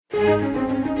We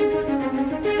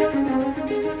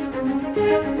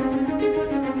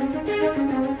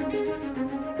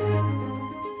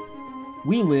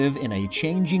live in a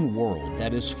changing world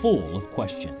that is full of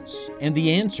questions, and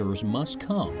the answers must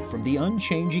come from the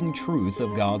unchanging truth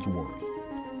of God's Word.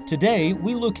 Today,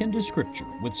 we look into Scripture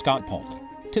with Scott Pauley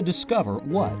to discover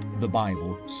what the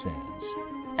Bible says.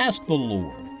 Ask the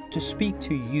Lord to speak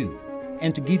to you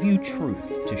and to give you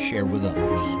truth to share with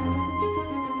others.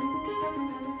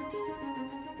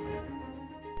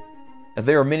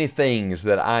 There are many things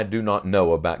that I do not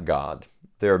know about God.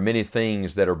 There are many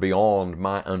things that are beyond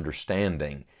my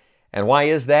understanding. And why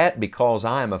is that? Because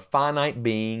I am a finite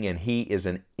being and He is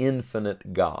an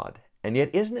infinite God. And yet,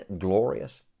 isn't it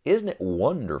glorious? Isn't it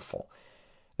wonderful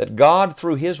that God,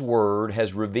 through His Word,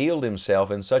 has revealed Himself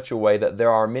in such a way that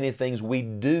there are many things we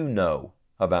do know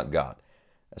about God?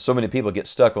 So many people get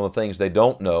stuck on the things they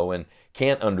don't know and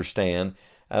can't understand,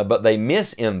 but they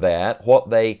miss in that what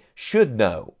they should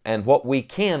know and what we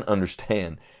can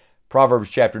understand. Proverbs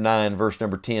chapter 9, verse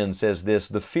number 10 says this,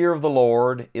 "The fear of the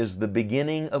Lord is the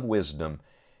beginning of wisdom,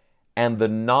 and the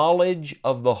knowledge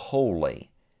of the holy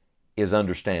is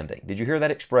understanding." Did you hear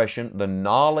that expression? The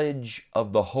knowledge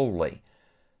of the holy.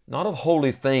 Not of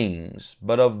holy things,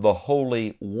 but of the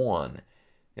Holy One.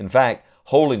 In fact,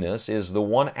 holiness is the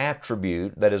one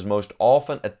attribute that is most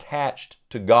often attached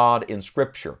to God in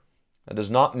Scripture. That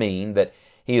does not mean that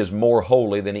He is more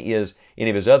holy than He is any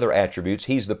of His other attributes.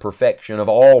 He's the perfection of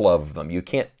all of them. You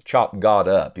can't chop God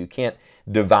up. You can't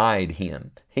divide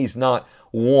Him. He's not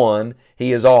one.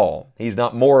 He is all. He's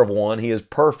not more of one. He is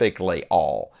perfectly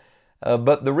all.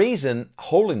 But the reason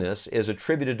holiness is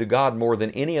attributed to God more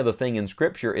than any other thing in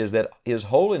Scripture is that His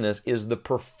holiness is the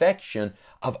perfection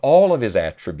of all of His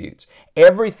attributes.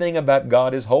 Everything about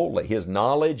God is holy. His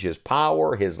knowledge, His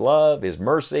power, His love, His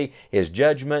mercy, His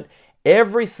judgment,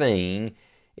 everything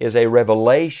is a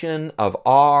revelation of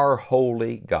our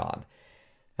holy God.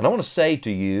 And I want to say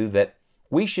to you that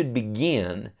we should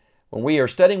begin, when we are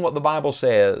studying what the Bible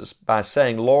says, by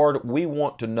saying, Lord, we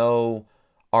want to know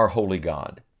our holy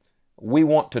God. We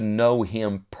want to know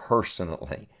Him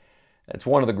personally. It's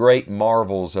one of the great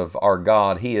marvels of our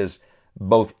God. He is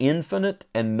both infinite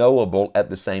and knowable at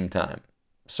the same time.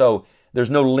 So there's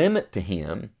no limit to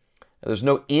Him. There's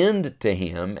no end to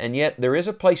Him, and yet there is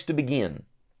a place to begin.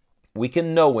 We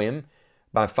can know Him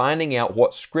by finding out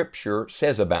what Scripture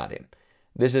says about Him.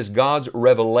 This is God's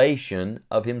revelation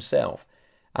of Himself.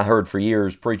 I heard for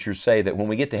years preachers say that when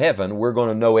we get to heaven, we're going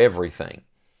to know everything.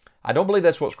 I don't believe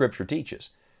that's what Scripture teaches.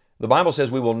 The Bible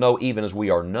says we will know even as we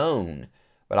are known.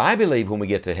 But I believe when we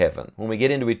get to heaven, when we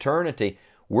get into eternity,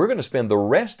 we're going to spend the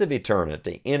rest of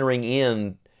eternity entering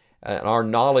in our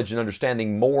knowledge and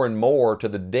understanding more and more to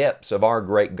the depths of our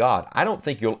great God. I don't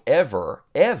think you'll ever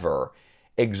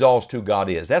exhaust who God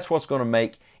is. That's what's going to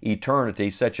make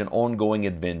eternity such an ongoing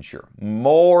adventure.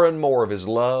 More and more of His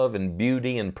love and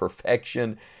beauty and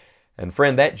perfection. And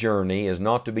friend, that journey is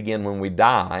not to begin when we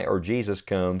die or Jesus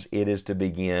comes. It is to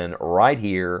begin right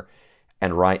here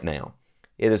and right now.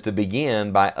 It is to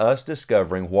begin by us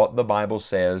discovering what the Bible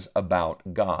says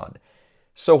about God.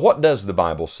 So what does the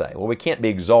Bible say? Well, we can't be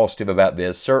exhaustive about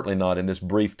this, certainly not in this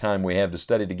brief time we have to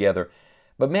study together.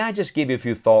 But may I just give you a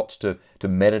few thoughts to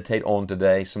meditate on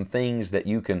today, some things that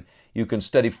you can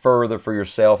study further for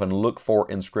yourself and look for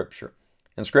in Scripture.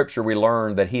 In Scripture, we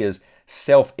learn that He is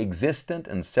self-existent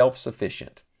and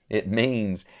self-sufficient. It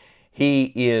means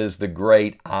He is the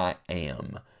great I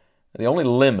Am. The only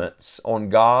limits on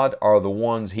God are the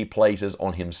ones He places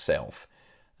on Himself,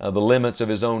 the limits of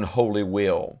His own holy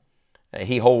will.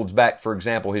 He holds back, for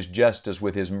example, His justice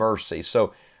with His mercy.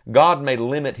 So God may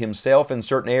limit Himself in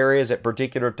certain areas at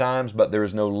particular times, but there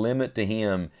is no limit to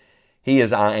Him. He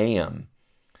is I Am.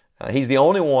 He's the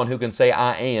only one who can say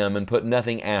I am and put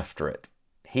nothing after it.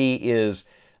 He is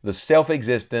the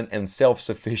self-existent and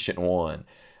self-sufficient one.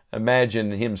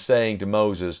 Imagine Him saying to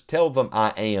Moses, "Tell them I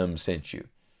am sent you."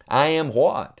 I am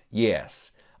what?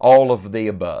 Yes, all of the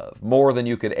above, more than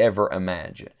you could ever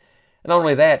imagine. And not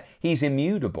only that, He's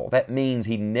immutable. That means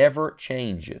He never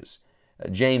changes.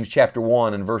 James chapter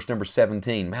 1 and verse number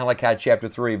 17, Malachi chapter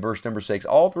 3, verse number 6,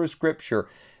 all through Scripture,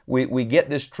 we get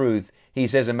this truth. He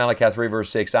says in Malachi 3, verse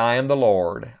 6, I am the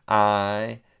Lord,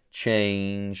 I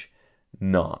change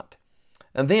not.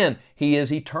 And then He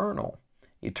is eternal.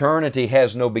 Eternity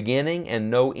has no beginning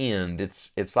and no end.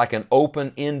 It's like an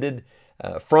open-ended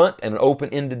front and an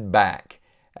open-ended back.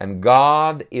 And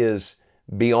God is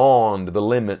beyond the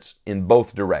limits in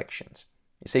both directions.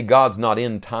 You see, God's not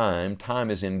in time.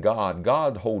 Time is in God.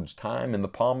 God holds time in the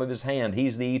palm of His hand.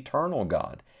 He's the eternal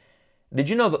God. Did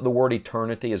you know that the word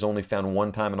eternity is only found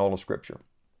one time in all of Scripture?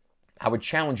 I would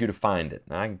challenge you to find it.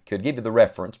 I could give you the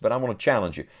reference, but I want to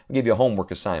challenge you. I'll give you a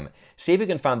homework assignment. See if you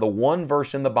can find the one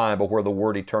verse in the Bible where the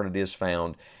word eternity is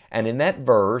found. And in that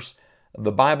verse,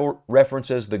 the Bible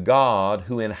references the God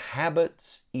who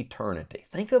inhabits eternity.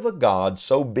 Think of a God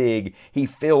so big, He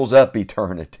fills up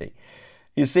eternity.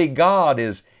 You see, God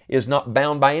is not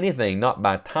bound by anything, not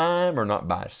by time or not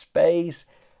by space.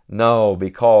 No,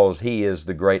 because He is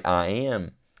the great I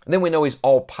Am. And then we know He's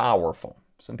all-powerful.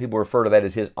 Some people refer to that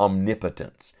as His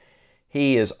omnipotence.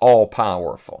 He is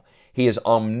all-powerful. He is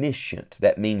omniscient.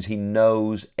 That means He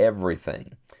knows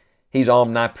everything. He's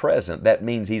omnipresent. That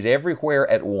means He's everywhere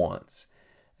at once.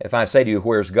 If I say to you,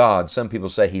 where's God? Some people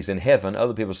say He's in heaven.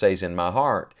 Other people say He's in my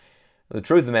heart. The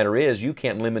truth of the matter is, you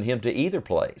can't limit Him to either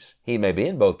place. He may be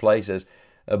in both places,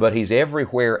 but He's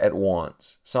everywhere at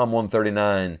once. Psalm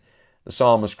 139, the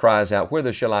psalmist cries out,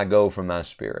 "Whither shall I go from Thy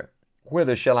Spirit?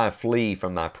 Whither shall I flee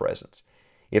from Thy presence?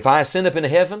 If I ascend up into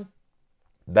heaven,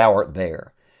 Thou art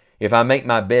there. If I make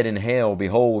my bed in hell,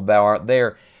 behold, Thou art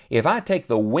there. If I take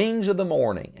the wings of the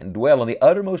morning and dwell in the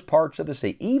uttermost parts of the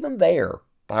sea, even there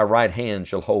Thy right hand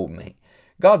shall hold me."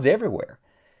 God's everywhere.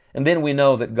 And then we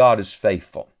know that God is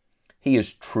faithful. He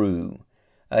is true.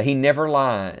 He never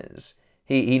lies.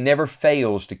 He never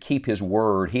fails to keep His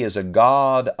word. He is a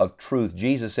God of truth.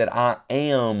 Jesus said, "I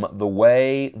am the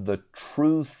way, the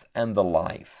truth, and the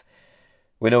life."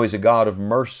 We know He's a God of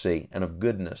mercy and of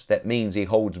goodness. That means He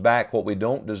holds back what we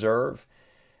don't deserve,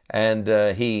 and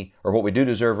what we do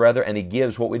deserve rather, and He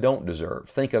gives what we don't deserve.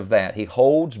 Think of that. He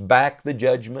holds back the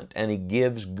judgment and He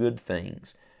gives good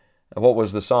things. What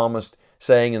was the psalmist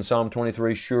saying in Psalm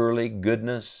 23? "Surely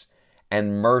goodness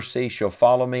and mercy shall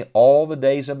follow me all the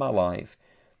days of my life,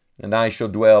 and I shall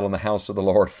dwell in the house of the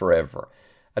Lord forever."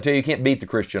 I tell you can't beat the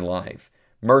Christian life.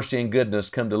 Mercy and goodness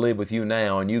come to live with you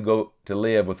now, and you go to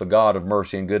live with the God of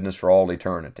mercy and goodness for all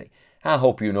eternity. I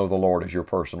hope you know the Lord as your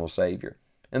personal Savior.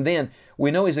 And then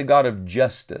we know He's a God of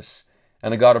justice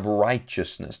and a God of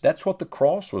righteousness. That's what the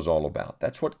cross was all about.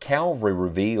 That's what Calvary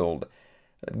revealed.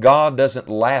 God doesn't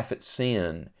laugh at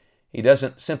sin. He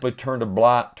doesn't simply turn a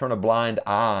blind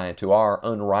eye to our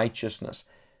unrighteousness.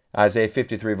 Isaiah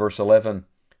 53 verse 11,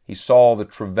 He saw the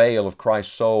travail of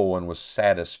Christ's soul and was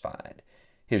satisfied.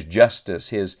 His justice,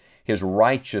 His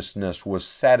righteousness was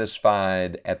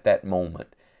satisfied at that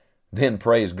moment. Then,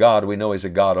 praise God, we know He's a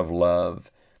God of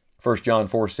love. 1 John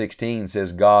 4:16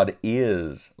 says God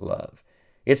is love.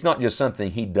 It's not just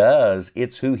something He does,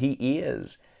 it's who He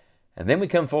is. And then we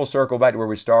come full circle back to where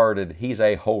we started. He's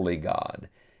a holy God.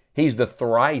 He's the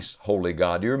thrice holy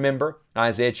God. Do you remember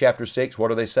Isaiah chapter 6?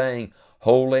 What are they saying?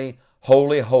 Holy,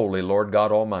 holy, holy, Lord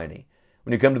God Almighty.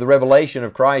 When you come to the revelation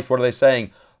of Christ, what are they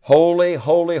saying? Holy,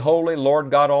 holy, holy, Lord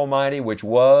God Almighty, which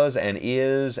was and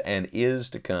is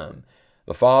to come.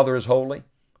 The Father is holy.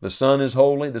 The Son is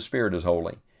holy. The Spirit is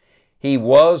holy. He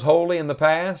was holy in the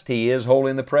past. He is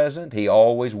holy in the present. He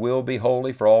always will be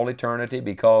holy for all eternity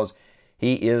because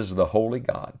He is the holy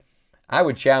God. I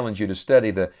would challenge you to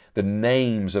study the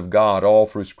names of God all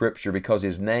through Scripture because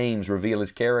His names reveal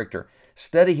His character.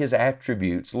 Study His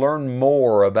attributes. Learn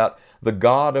more about the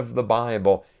God of the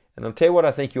Bible. And I'll tell you what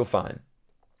I think you'll find.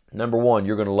 Number one,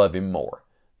 you're going to love Him more.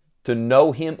 To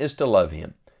know Him is to love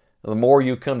Him. The more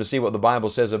you come to see what the Bible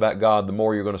says about God, the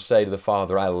more you're going to say to the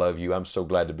Father, "I love you. I'm so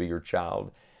glad to be your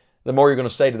child." The more you're going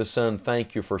to say to the Son,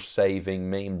 "Thank you for saving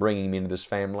me and bringing me into this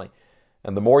family."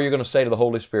 And the more you're going to say to the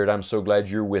Holy Spirit, "I'm so glad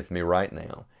you're with me right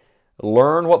now."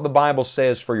 Learn what the Bible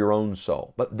says for your own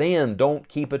soul. But then don't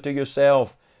keep it to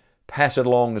yourself. Pass it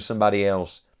along to somebody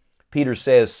else. Peter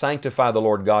says, "Sanctify the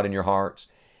Lord God in your hearts,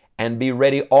 and be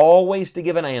ready always to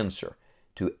give an answer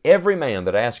to every man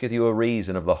that asketh you a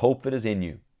reason of the hope that is in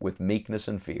you, with meekness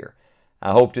and fear."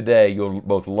 I hope today you'll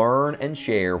both learn and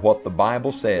share what the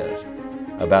Bible says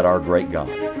about our great God.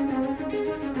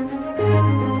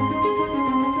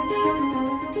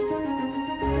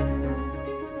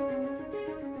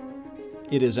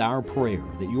 It is our prayer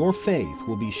that your faith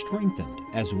will be strengthened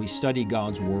as we study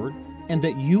God's Word and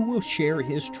that you will share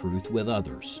His truth with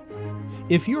others.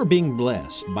 If you're being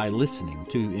blessed by listening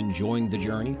to Enjoying the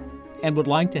Journey and would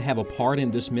like to have a part in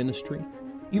this ministry,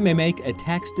 you may make a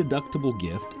tax-deductible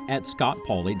gift at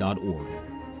scottpauley.org.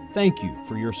 Thank you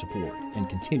for your support and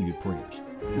continued prayers.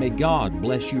 May God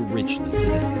bless you richly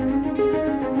today.